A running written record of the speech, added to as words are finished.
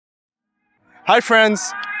Hi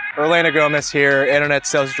friends, Orlando Gomez here, Internet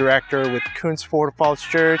Sales Director with KOONS Ford Falls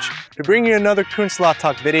Church, to bring you another KOONS Lot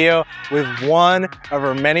Talk video with one of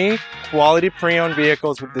our many quality pre-owned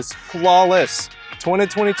vehicles with this flawless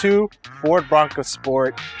 2022 Ford Bronco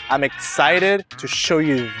Sport. I'm excited to show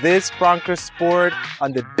you this Bronco Sport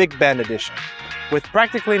on the Big Bend Edition. With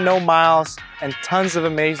practically no miles and tons of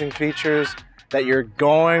amazing features that you're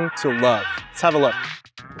going to love. Let's have a look.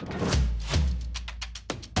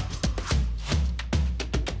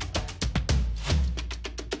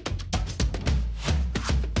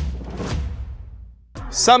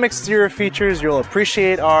 Some exterior features you'll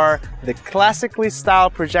appreciate are the classically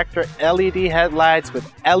styled projector LED headlights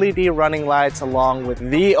with LED running lights, along with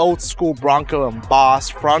the old school Bronco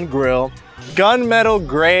embossed front grille, gunmetal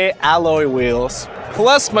gray alloy wheels,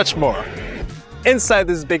 plus much more. Inside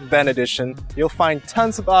this Big Bend Edition, you'll find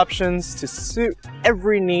tons of options to suit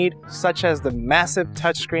every need, such as the massive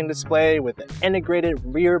touchscreen display with the integrated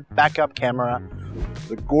rear backup camera,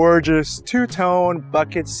 the gorgeous two-tone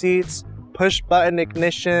bucket seats, push-button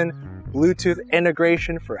ignition, Bluetooth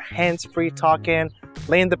integration for hands-free talking,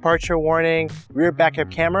 lane departure warning, rear backup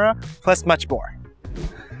camera, plus much more.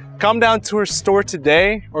 Come down to our store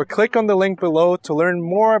today or click on the link below to learn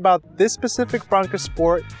more about this specific Bronco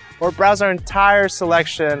Sport, or browse our entire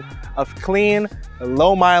selection of clean,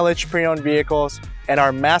 low-mileage pre-owned vehicles and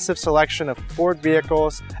our massive selection of Ford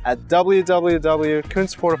vehicles at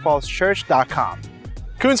www.koonsfordfallschurch.com.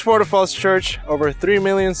 KOONS Ford Falls Church, over 3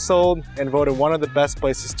 million sold and voted one of the best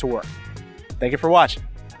places to work. Thank you for watching.